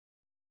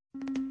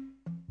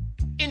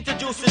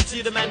Introducing to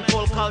you the man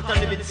called Carlton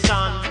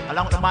Livingston,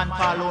 along with the man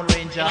called Lone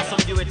Ranger. and some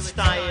duet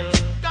style.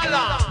 Go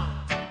on.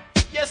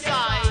 Yes,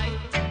 I.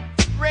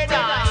 Red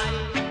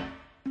Eye.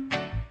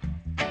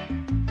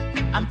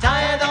 I'm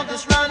tired of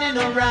this running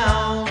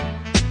around.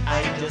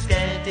 I just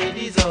can't take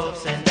these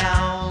ups and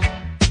downs.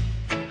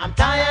 I'm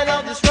tired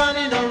of this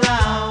running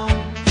around.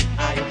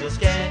 I just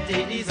can't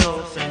take these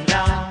ups and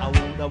downs. I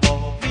wanna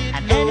walk with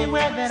And love.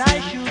 anywhere that I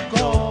should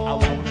go, I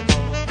wanna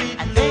walk with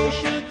and love. they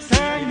should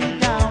turn me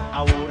down.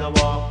 I wanna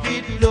walk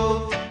with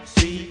love,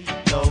 sweet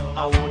love.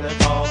 I wanna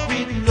talk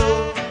with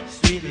love,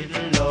 sweet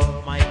little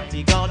love.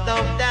 Mighty God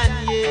of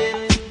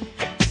Daniel,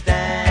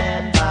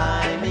 stand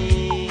by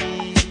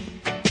me.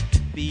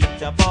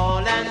 Peter,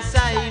 Paul, and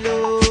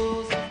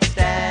Silas,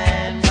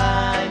 stand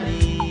by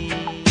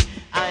me.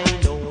 I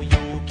know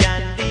you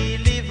can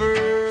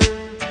deliver.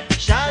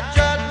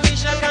 Shadrach,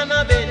 Meshach, and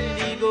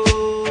Abednego.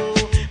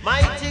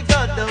 Mighty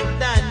God of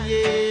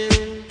Daniel,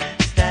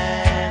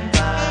 stand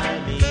by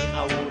me.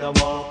 I wanna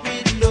walk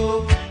with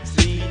love,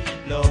 sweet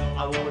love.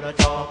 I wanna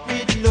talk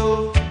with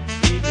love,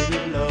 sweet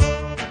little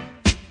love.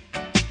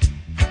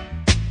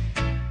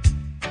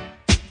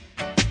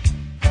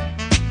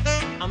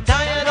 I'm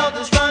tired of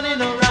this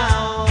running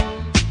around.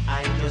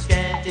 I just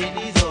can't take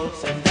these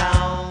ups and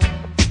downs.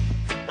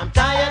 I'm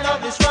tired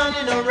of this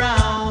running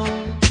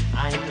around.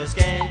 I just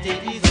can't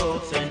take these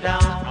ups and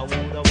downs. I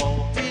wanna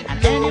walk with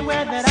And love,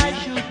 anywhere that I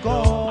should I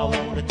go,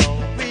 wanna talk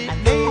with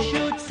and they love,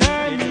 should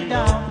turn me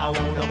down. I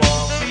wanna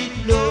walk with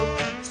love,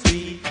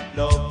 sweet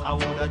love. I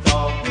wanna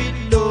talk with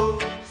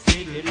love,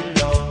 sweet little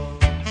love.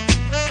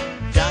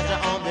 Jaja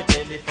on the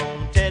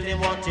telephone, tell him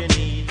what you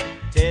need.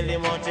 Tell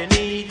him what you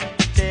need.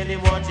 Tell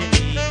him what you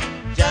need.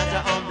 Jaja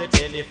on the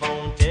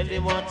telephone, tell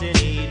him what you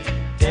need.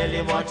 Tell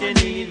him what you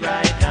need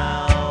right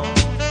now.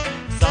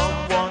 Some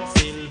want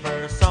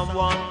silver, some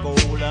want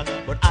gold,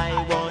 but I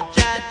want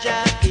Jaja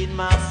in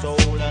my soul.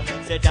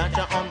 Say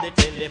Jaja on the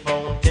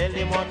telephone, tell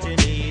him what you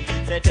need.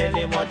 Say tell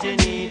him what you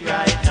need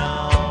right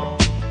now.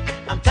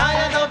 I'm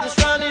tired of this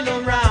running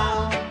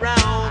around,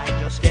 round. I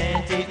just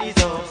can't take these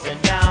ups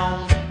and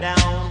down,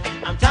 down.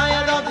 I'm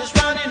tired of this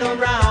running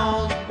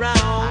around, round.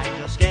 I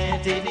just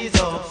can't take these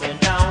ups and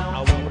down.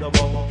 I wanna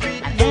walk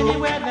with And love,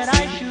 anywhere that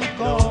I should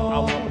love. I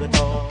go, wanna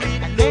talk with